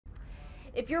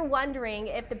If you're wondering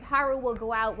if the power will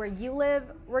go out where you live,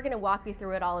 we're going to walk you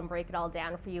through it all and break it all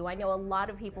down for you. I know a lot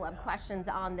of people have questions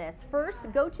on this.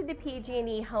 First, go to the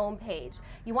PG&E homepage.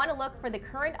 You want to look for the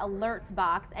current alerts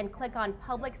box and click on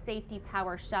Public Safety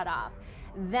Power Shutoff.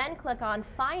 Then click on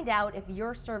Find Out if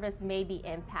your service may be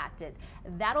impacted.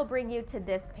 That'll bring you to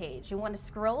this page. You want to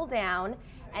scroll down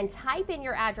and type in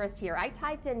your address here. I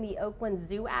typed in the Oakland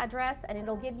Zoo address and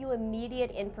it'll give you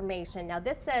immediate information. Now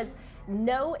this says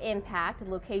no impact. The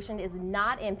location is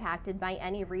not impacted by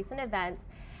any recent events.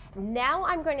 Now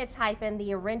I'm going to type in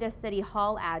the Orinda City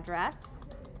Hall address.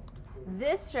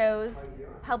 This shows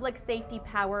public safety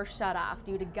power shutoff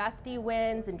due to gusty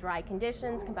winds and dry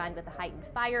conditions combined with a heightened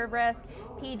fire risk.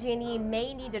 PG&E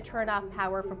may need to turn off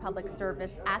power for public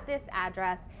service at this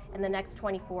address in the next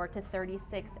 24 to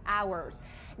 36 hours.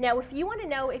 Now, if you want to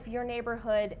know if your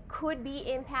neighborhood could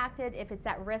be impacted, if it's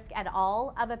at risk at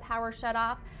all of a power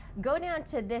shutoff, go down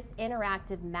to this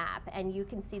interactive map and you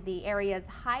can see the areas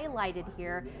highlighted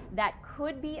here that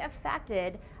could be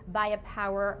affected by a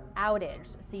power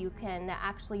outage. So you can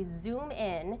actually zoom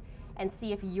in and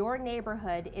see if your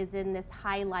neighborhood is in this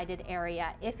highlighted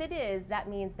area. If it is, that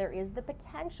means there is the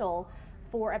potential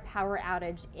for a power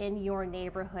outage in your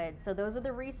neighborhood. So those are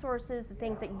the resources, the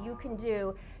things that you can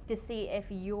do to see if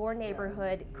your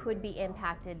neighborhood could be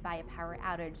impacted by a power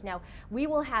outage. Now, we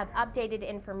will have updated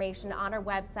information on our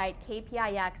website,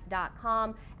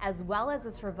 kpix.com, as well as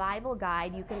a survival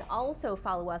guide. You can also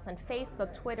follow us on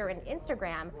Facebook, Twitter, and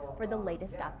Instagram for the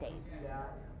latest updates.